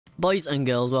Boys and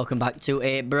girls, welcome back to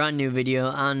a brand new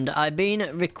video, and I've been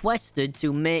requested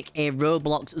to make a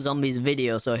Roblox Zombies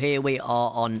video, so here we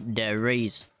are on the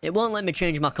race. It won't let me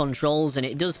change my controls, and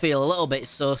it does feel a little bit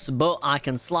sus, but I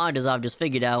can slide as I've just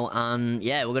figured out, and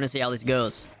yeah, we're gonna see how this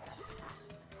goes.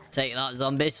 Take that,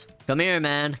 zombies. Come here,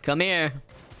 man. Come here.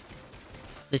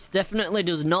 This definitely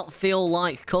does not feel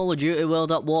like Call of Duty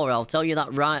World at War, I'll tell you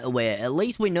that right away. At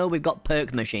least we know we've got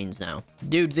perk machines now.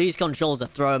 Dude, these controls are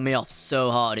throwing me off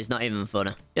so hard, it's not even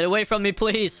funny. Get away from me,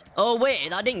 please. Oh,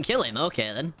 wait, that didn't kill him.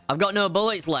 Okay, then. I've got no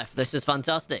bullets left. This is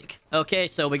fantastic. Okay,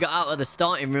 so we got out of the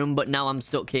starting room, but now I'm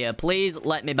stuck here. Please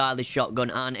let me buy this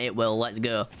shotgun, and it will. Let's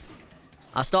go.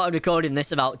 I started recording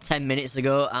this about 10 minutes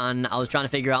ago, and I was trying to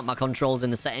figure out my controls in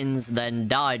the settings, then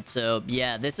died. So,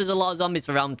 yeah, this is a lot of zombies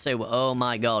for round 2. Oh,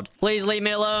 my God. Please leave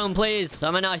me alone, please.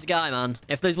 I'm a nice guy, man.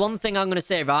 If there's one thing I'm going to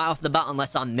say right off the bat,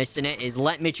 unless I'm missing it, is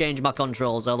let me change my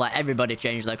controls, or let everybody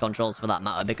change their controls for that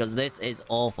matter, because this is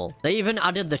awful. They even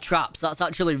added the traps. That's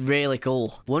actually really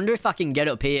cool. Wonder if I can get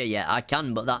up here yet. I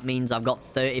can, but that means I've got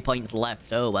 30 points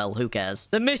left. Oh, well, who cares?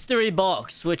 The mystery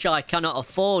box, which I cannot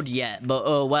afford yet, but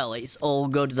oh, well, it's all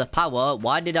good. The power,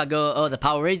 why did I go? Oh, the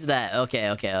power is there. Okay.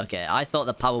 I thought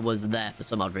the power was there for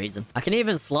some odd reason. I can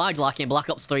even slide like in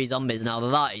Black Ops 3 Zombies now.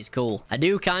 That is cool. I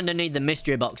do kind of need the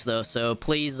mystery box though, so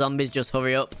please, zombies, just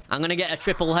hurry up. I'm gonna get a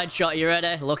triple headshot. You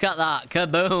ready? Look at that.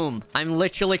 Kaboom. I'm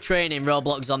literally training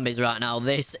Roblox Zombies right now.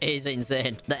 This is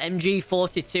insane. The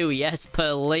MG42, yes,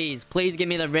 please. Please give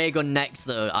me the ray gun next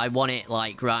though. I want it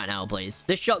like right now, please.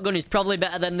 This shotgun is probably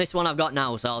better than this one I've got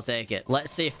now, so I'll take it.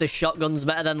 Let's see if this shotgun's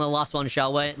better than the last one,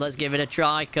 shall we? Let's give it a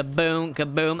try. Kaboom,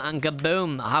 kaboom, and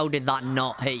kaboom. How did that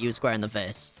not hit you square in the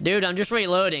face? Dude, I'm just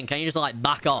reloading. Can you just, like,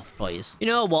 back off, please? You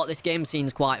know what? This game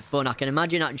seems quite fun. I can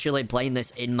imagine actually playing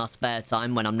this in my spare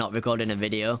time when I'm not recording a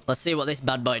video. Let's see what this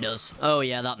bad boy does. Oh,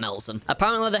 yeah, that melts them.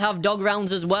 Apparently, they have dog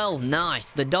rounds as well.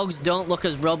 Nice. The dogs don't look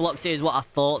as Robloxy as what I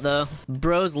thought, though.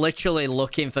 Bro's literally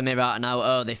looking for me right now.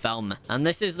 Oh, they found me. And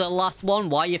this is the last one.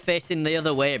 Why are you facing the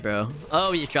other way, bro?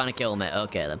 Oh, you're trying to kill me.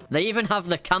 Okay, then. They even have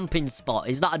the camping spot.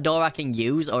 Is that a door I can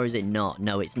use, or is it not?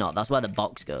 No, it's not. That's where the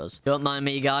box goes. Don't mind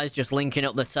me, guys. Just linking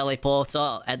up the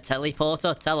teleporter.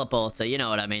 Teleporter. You know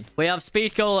what I mean. We have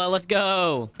speed cola. Let's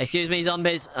go. Excuse me,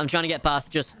 zombies. I'm trying to get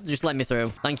past. Just let me through.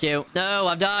 Thank you. No,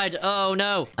 I've died. Oh,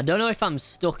 no. I don't know if I'm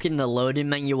stuck in the loading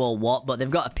menu or what, but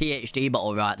they've got a PhD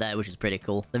bottle right there, which is pretty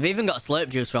cool. They've even got slurp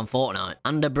juice from Fortnite.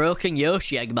 And a broken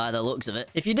Yoshi egg by the looks of it.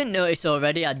 If you didn't notice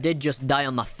already, I did just die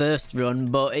on my first run,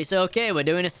 but it's okay. We're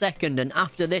doing a second, and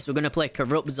after this, we're going to play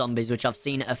Korrupt Zombies, which I've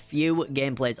seen a few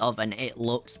gameplays of, and it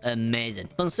looks amazing.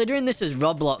 Considering this is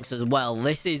Roblox as well,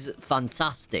 this is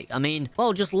fantastic. I mean,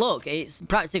 well, just look. It's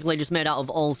practically just made out of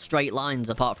all straight lines,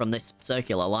 apart from this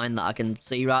circular line that I can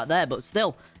see right there, but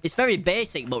still, it's very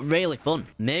basic, but really fun.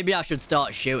 Maybe I should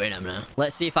start shooting them now.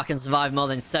 Let's see if I can survive more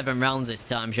than 7 rounds this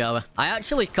time, shall we? I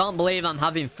actually can't believe I'm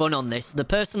having fun on this. The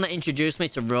person that introduced me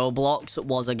to Roblox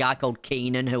was a guy called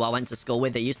Keenan, who I went to school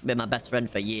with. He used to be my best friend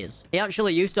for years. He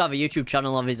actually used to have a YouTube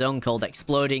channel of his own called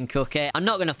Exploding Cookie. I'm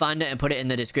not going to find it and put it in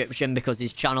the description because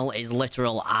his channel is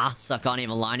literal ass. I can't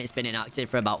even lie. It's been inactive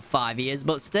for about 5 years,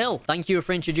 but still, thank you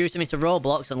for introducing me to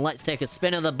Roblox, and let's take a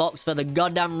spin of the box for the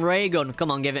goddamn ray gun.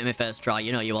 Come on, give it me first try.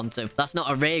 You know you want to. That's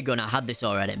not a ray gun. I had this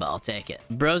already, but I'll take it.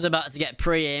 Bro's about to get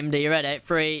pre-aimed. Are you ready?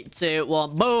 3, 2,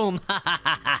 1, boom.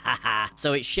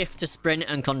 So it's shift to sprint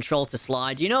and control to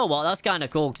slide. You know what? That's kind of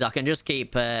cool because I can just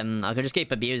keep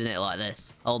abusing it like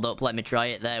this. Hold up, let me try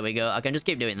it. There we go. I can just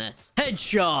keep doing this.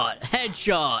 Headshot,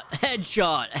 headshot,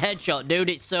 headshot, headshot. Dude,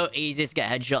 it's so easy to get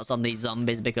headshots on these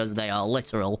zombies because they are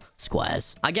literal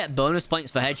squares. I get bonus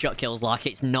points for headshot kills like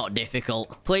it's not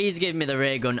difficult. Please give me the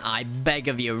ray gun. I beg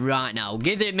of you right now.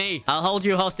 Give it me. I'll hold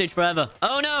you hostage forever.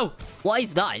 Oh, no. What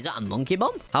is that? Is that a monkey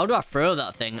bomb? How do I throw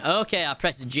that thing? Okay, I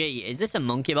press G. Is this a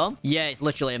monkey bomb? Yeah, it's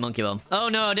literally a monkey bomb. Oh,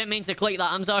 no, I didn't mean to click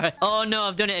that. I'm sorry. Oh, no,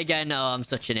 I've done it again. Oh, I'm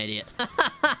such an idiot.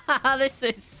 This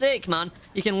is sick, man.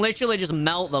 You can literally just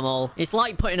melt them all. It's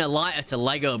like putting a lighter to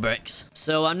Lego bricks.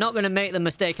 So I'm not going to make the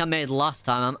mistake I made last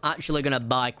time. I'm actually going to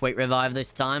buy Quick Revive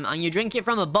this time. And you drink it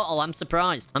from a bottle. I'm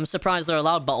surprised. I'm surprised they're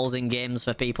allowed bottles in games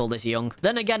for people this young.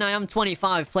 Then again, I am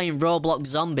 25 playing Roblox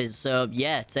Zombies. So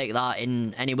yeah, take that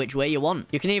in any which way you want.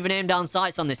 You can even aim down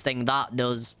sights on this thing. That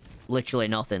does literally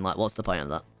nothing. Like, what's the point of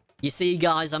that? You see,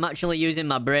 guys, I'm actually using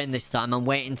my brain this time. I'm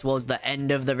waiting towards the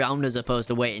end of the round as opposed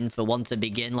to waiting for one to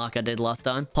begin like I did last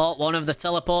time. Part 1 of the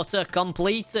teleporter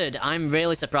completed. I'm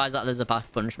really surprised that there's a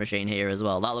pack punch machine here as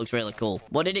well. That looks really cool.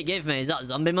 What did it give me? Is that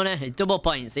zombie money? It's double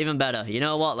points. Even better. You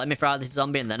know what? Let me fry this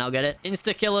zombie and then I'll get it.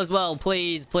 Insta-kill as well.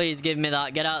 Please, please give me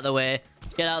that. Get out of the way.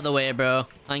 Get out of the way, bro.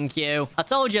 Thank you. I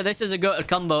told you this is a goated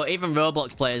combo. Even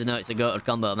Roblox players know it's a goated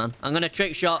combo, man. I'm gonna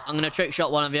trick shot. I'm gonna trick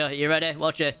shot one of you. You ready?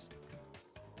 Watch this.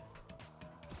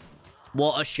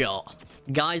 What a shot.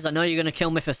 Guys, I know you're going to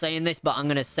kill me for saying this, but I'm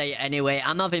going to say it anyway.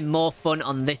 I'm having more fun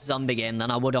on this zombie game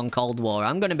than I would on Cold War.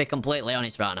 I'm going to be completely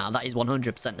honest right now. That is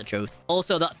 100% the truth.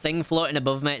 Also, that thing floating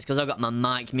above me, it's because I've got my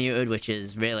mic muted, which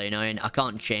is really annoying. I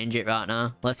can't change it right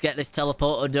now. Let's get this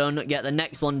teleporter done, get the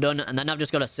next one done, and then I've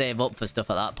just got to save up for stuff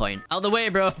at that point. Out the way,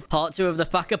 bro. Part 2 of the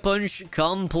Pack-a-Punch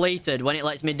completed. When it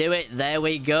lets me do it, there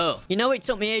we go. You know, it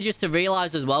took me ages to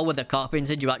realize as well with the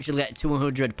carpenter, you actually get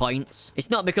 200 points. It's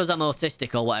not because I'm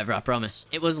autistic or whatever, I promise.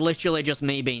 It was literally just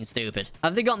me being stupid.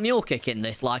 Have they got mule kick in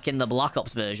this, like in the Black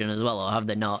Ops version as well, or have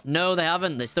they not? No, they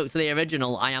haven't. They stuck to the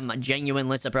original. I am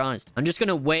genuinely surprised. I'm just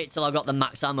gonna wait till I got the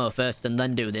max ammo first and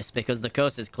then do this, because the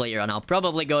coast is clear, and I'll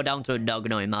probably go down to a dog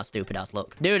knowing my stupid ass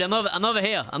look. Dude, I'm over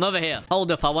here. I'm over here.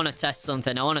 Hold up, I want to test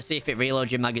something. I want to see if it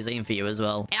reloads your magazine for you as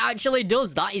well. It actually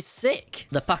does. That is sick.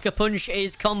 The Pack-a-Punch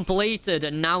is completed,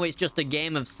 and now it's just a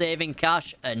game of saving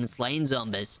cash and slaying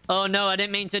zombies. Oh no, I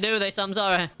didn't mean to do this. I'm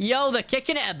sorry. Yo, they're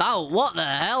kicking it about. What the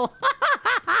hell?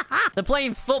 They're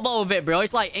playing football with it, bro.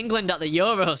 It's like England at the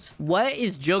Euros. Where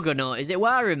is Juggernaut? Is it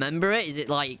where I remember it? Is it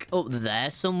like up there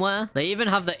somewhere? They even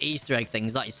have the Easter egg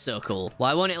things. That is so cool.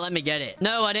 Why won't it let me get it?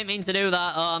 No, I didn't mean to do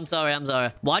that. Oh, I'm sorry. I'm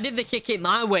sorry. Why did they kick it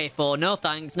my way for? No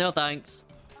thanks. No thanks.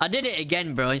 I did it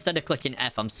again, bro. Instead of clicking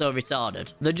F, I'm so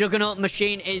retarded. The Juggernaut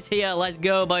machine is here. Let's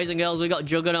go, boys and girls. We got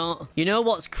Juggernaut. You know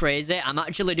what's crazy? I'm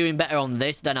actually doing better on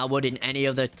this than I would in any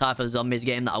other type of zombies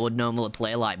game that I would normally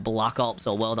play, like Black Ops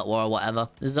or World at War or whatever.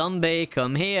 Zombie,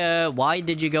 come here. Why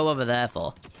did you go over there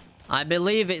for? I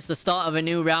believe it's the start of a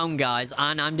new round, guys,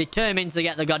 and I'm determined to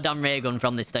get the goddamn ray gun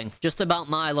from this thing. Just about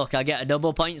my luck, I get a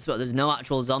double points, but there's no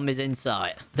actual zombies in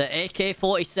sight. The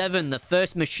AK-47, the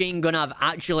first machine gun I've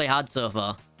actually had so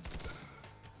far.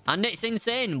 And it's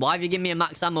insane. Why have you given me a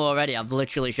max ammo already? I've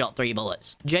literally shot 3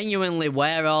 bullets. Genuinely,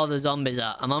 where are the zombies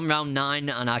at? I'm on round 9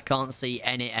 and I can't see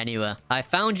any anywhere. I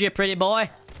found you, pretty boy.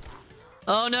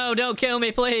 Oh no, don't kill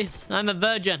me, please. I'm a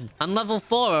virgin. I'm level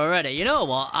 4 already. You know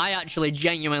what? I actually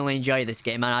genuinely enjoy this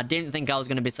game, and I didn't think I was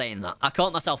going to be saying that. I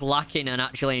caught myself lacking and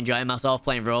actually enjoying myself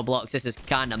playing Roblox. This is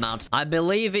kind of mad. I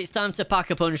believe it's time to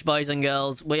Pack-a-Punch, boys and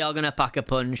girls. We are going to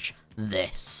Pack-a-Punch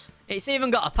this. It's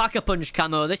even got a Pack-a-Punch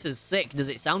camo. This is sick. Does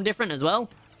it sound different as well?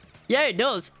 Yeah, it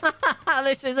does.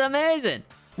 This is amazing.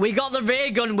 We got the ray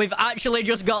gun. We've actually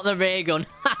just got the ray gun.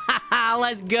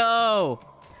 Let's go.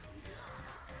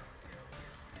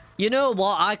 You know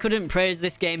what? I couldn't praise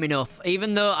this game enough.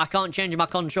 Even though I can't change my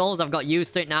controls, I've got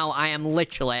used to it now. I am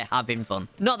literally having fun.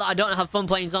 Not that I don't have fun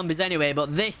playing zombies anyway,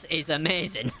 but this is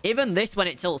amazing. Even this, when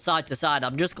it tilts side to side,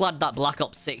 I'm just glad that Black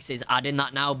Ops 6 is adding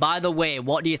that now. By the way,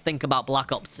 what do you think about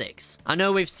Black Ops 6? I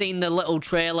know we've seen the little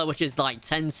trailer, which is like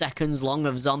 10 seconds long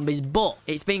of zombies, but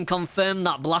it's been confirmed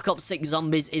that Black Ops 6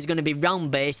 Zombies is going to be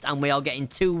round-based, and we are getting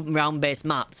 2 round-based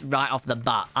maps right off the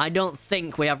bat. I don't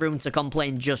think we have room to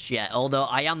complain just yet, although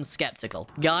I am skeptical.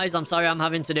 Guys, I'm sorry I'm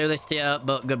having to do this to you,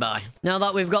 but goodbye. Now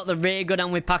that we've got the ray gun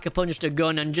and we Pack-a-Punched a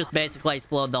gun and just basically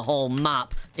explored the whole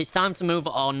map, it's time to move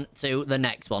on to the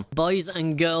next one. Boys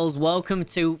and girls, welcome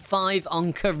to 5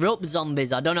 on Korrupt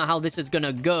Zombies. I don't know how this is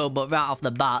gonna go, but right off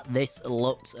the bat, this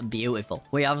looks beautiful.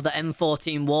 We have the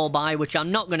M14 wall buy, which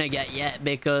I'm not gonna get yet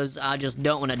because I just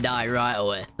don't want to die right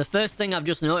away. The first thing I've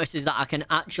just noticed is that I can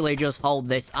actually just hold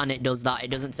this, and it does that. It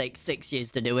doesn't take 6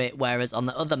 years to do it, whereas on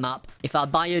the other map, if I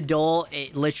buy a door,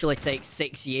 it literally takes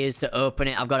 6 years to open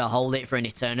it. I've got to hold it for an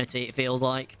eternity, it feels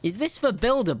like. Is this for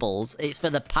buildables? It's for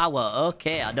the power.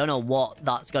 Okay, I don't know what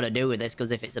that's got to do with this, because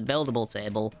if it's a buildable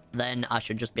table, then I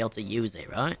should just be able to use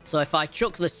it, right? So if I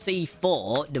chuck the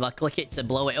C4, do I click it to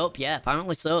blow it up? Yeah,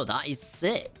 apparently so. That is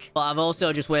sick. But I've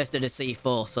also just wasted a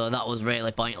C4, so that was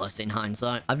really pointless in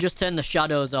hindsight. I've just turned the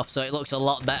shadows off, so it looks a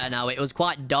lot better now. It was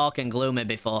quite dark and gloomy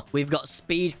before. We've got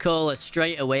speed cola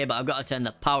straight away, but I've got to turn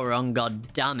the power on.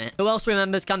 God damn it. Who else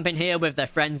remembers camping here with their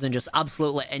friends and just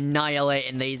absolutely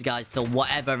annihilating these guys till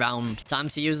whatever round? Time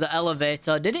to use the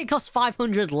elevator. Did it cost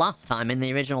 500 last time in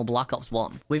the original Black Ops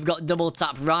 1? We've got double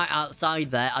tap right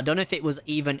outside there. I don't know if it was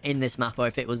even in this map or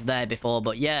if it was there before,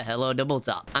 but yeah, hello double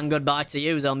tap. And goodbye to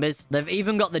you, zombies. They've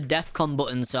even got the defcon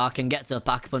button so I can get to the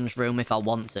Pack-a-Punch room if I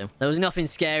want to. There was nothing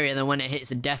scarier than when it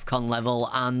hits a defcon level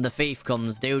and the thief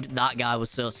comes. Dude, that guy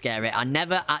was so scary. I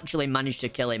never actually managed to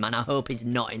kill him, and I hope he's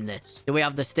not in this. Do we have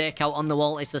have the stakeout on the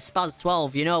wall. It's a Spaz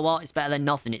 12. You know what? It's better than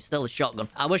nothing. It's still a shotgun.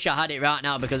 I wish I had it right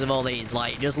now because of all these.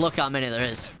 Like, just look how many there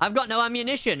is. I've got no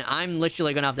ammunition. I'm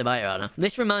literally gonna have to buy it right now.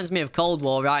 This reminds me of Cold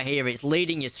War right here. It's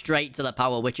leading you straight to the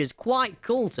power, which is quite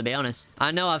cool, to be honest.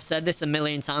 I know I've said this a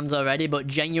million times already, but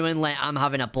genuinely, I'm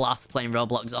having a blast playing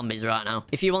Roblox Zombies right now.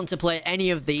 If you want to play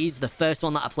any of these, the first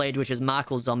one that I played, which is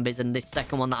Michael's Zombies, and this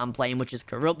second one that I'm playing, which is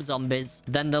Korrupt Zombies,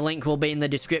 then the link will be in the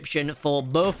description for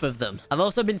both of them. I've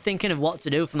also been thinking of what to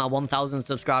do for my 1,000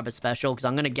 subscriber special, because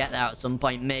I'm going to get there at some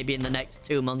point, maybe in the next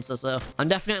 2 months or so. I'm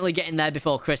definitely getting there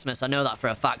before Christmas. I know that for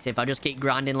a fact if I just keep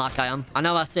grinding like I am. I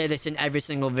know I say this in every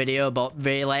single video, but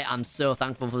really, I'm so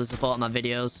thankful for the support of my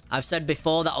videos. I've said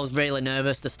before that I was really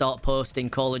nervous to start posting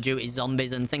Call of Duty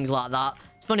Zombies and things like that.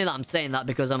 It's funny that I'm saying that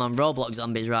because I'm on Roblox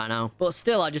Zombies right now. But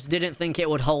still, I just didn't think it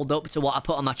would hold up to what I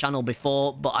put on my channel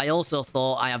before. But I also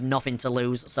thought I have nothing to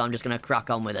lose, so I'm just going to crack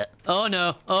on with it. Oh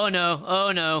no, oh no,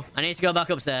 oh no. I need to go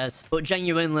back upstairs. But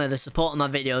genuinely, the support on my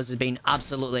videos has been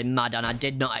absolutely mad, and I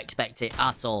did not expect it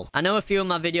at all. I know a few of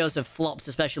my videos have flopped,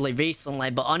 especially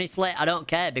recently, but honestly, I don't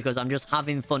care because I'm just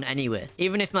having fun anyway.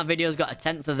 Even if my videos got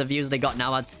 1/10 of the views they got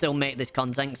now, I'd still make this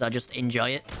content because I just enjoy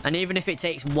it. And even if it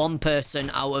takes one person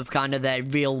out of kind of their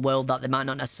real world that they might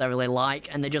not necessarily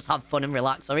like, and they just have fun and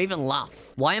relax or even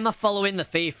laugh. Why am I following the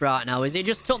thief right now? Is he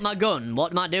just took my gun?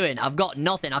 What am I doing? I've got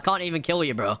nothing. I can't even kill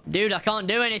you, bro. Dude, I can't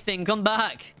do anything. Come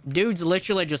back. Dude's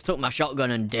literally just took my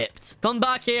shotgun and dipped. Come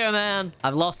back here, man.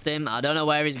 I've lost him. I don't know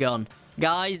where he's gone.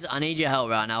 Guys, I need your help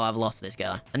right now. I've lost this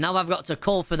guy. And now I've got to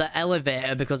call for the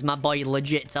elevator because my boy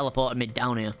legit teleported me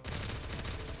down here.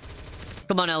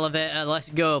 Come on, elevator. Let's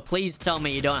go. Please tell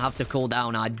me you don't have to cool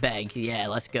down. I beg. Yeah,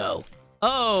 let's go.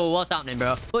 Oh, what's happening,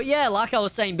 bro? But yeah, like I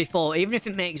was saying before, even if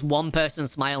it makes one person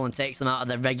smile and takes them out of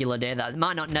their regular day that they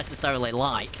might not necessarily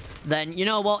like, then you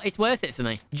know what? It's worth it for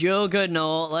me.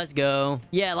 Juggernaut, let's go.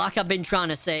 Yeah, like I've been trying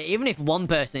to say, even if one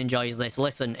person enjoys this,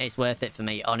 listen, it's worth it for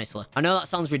me, honestly. I know that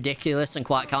sounds ridiculous and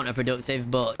quite counterproductive,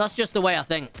 but that's just the way I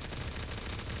think.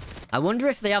 I wonder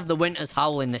if they have the Winter's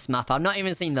Howl in this map. I've not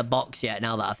even seen the box yet,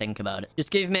 now that I think about it.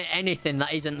 Just give me anything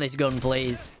that isn't this gun,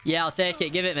 please. Yeah, I'll take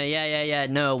it. Give it me. Yeah.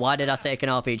 No, why did I take an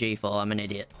RPG for? I'm an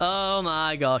idiot. Oh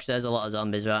my gosh, there's a lot of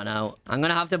zombies right now. I'm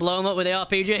gonna have to blow them up with the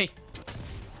RPG.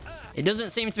 It doesn't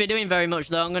seem to be doing very much,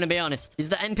 though, I'm going to be honest. Is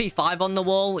the MP5 on the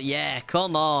wall? Yeah,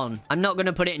 come on. I'm not going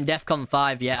to put it in DEFCON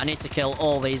 5 yet. I need to kill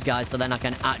all these guys so then I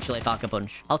can actually pack a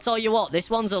punch. I'll tell you what, this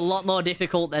one's a lot more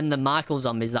difficult than the Michael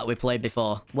zombies that we played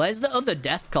before. Where's the other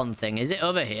DEFCON thing? Is it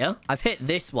over here? I've hit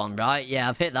this one, right? Yeah,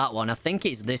 I've hit that one. I think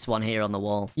it's this one here on the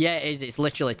wall. Yeah, it is. It's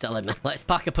literally telling me. Let's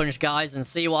pack a punch, guys, and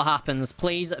see what happens.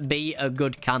 Please be a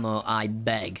good camo, I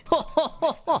beg.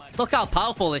 Look how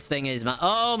powerful this thing is, man.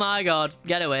 Oh my god.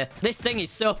 Get away. This thing is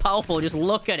so powerful. Just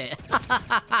look at it.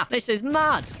 This is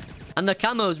mad. And the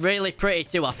camo's really pretty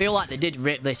too. I feel like they did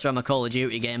rip this from a Call of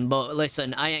Duty game. But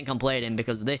listen, I ain't complaining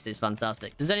because this is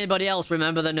fantastic. Does anybody else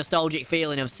remember the nostalgic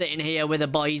feeling of sitting here with the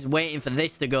boys waiting for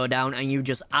this to go down and you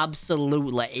just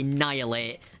absolutely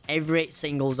annihilate every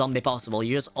single zombie possible?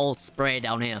 You just all spray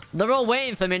down here. They're all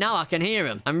waiting for me now. I can hear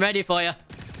them. I'm ready for you.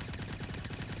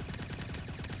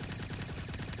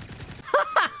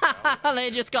 They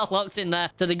just got locked in there.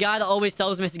 To the guy that always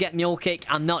tells me to get mule kick,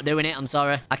 I'm not doing it. I'm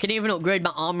sorry. I can even upgrade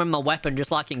my armor and my weapon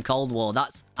just like in Cold War.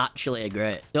 That's actually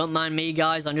great. Don't mind me,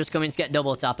 guys. I'm just coming to get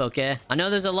double tap, okay? I know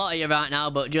there's a lot of you right now,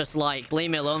 but just like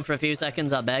leave me alone for a few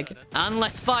seconds, I beg. And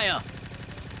let's fire.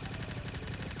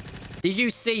 Did you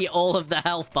see all of the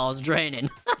health bars draining?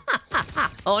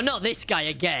 Oh, not this guy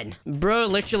again. Bro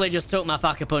literally just took my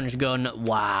pack-a-punch gun.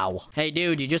 Wow. Hey,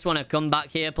 dude, you just want to come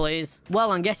back here, please?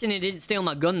 Well, I'm guessing he didn't steal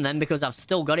my gun then because I've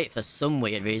still got it for some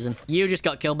weird reason. You just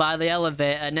got killed by the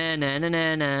elevator.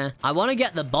 Nah. I want to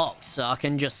get the box so I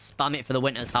can just spam it for the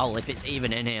Winter's Howl if it's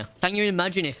even in here. Can you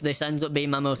imagine if this ends up being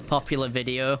my most popular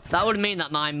video? That would mean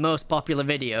that my most popular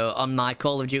video on my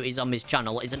Call of Duty Zombies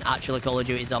channel isn't actually Call of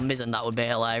Duty Zombies, and that would be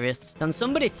hilarious. Can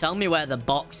somebody tell me where the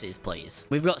box is, please?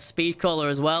 We've got speed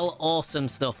caller as well. Awesome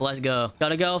stuff. Let's go.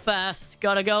 Gotta go fast.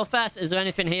 Gotta go fast. Is there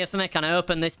anything here for me? Can I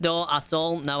open this door at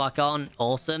all? No, I can't.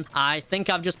 Awesome. I think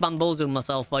I've just bamboozled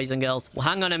myself, boys and girls. Well,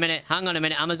 hang on a minute. Hang on a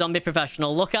minute. I'm a zombie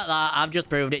professional. Look at that. I've just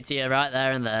proved it to you right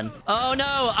there and then. Oh,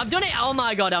 no. I've done it. Oh,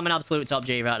 my God. I'm an absolute top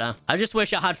G right now. I just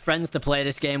wish I had friends to play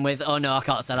this game with. Oh, no. I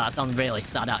can't say that. That sounds really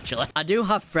sad, actually. I do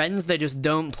have friends. They just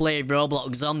don't play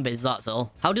Roblox Zombies. That's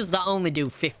all. How does that only do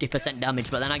 50% damage?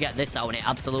 But then I get this out and it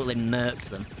absolutely murks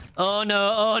them. Oh, no.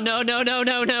 Oh,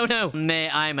 no. Mate,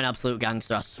 I'm an absolute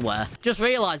gangster, I swear. Just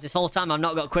realised this whole time I've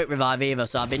not got quick revive either,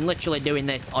 so I've been literally doing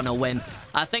this on a whim.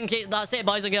 I think that's it,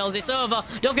 boys and girls. It's over.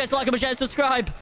 Don't forget to like and share and subscribe.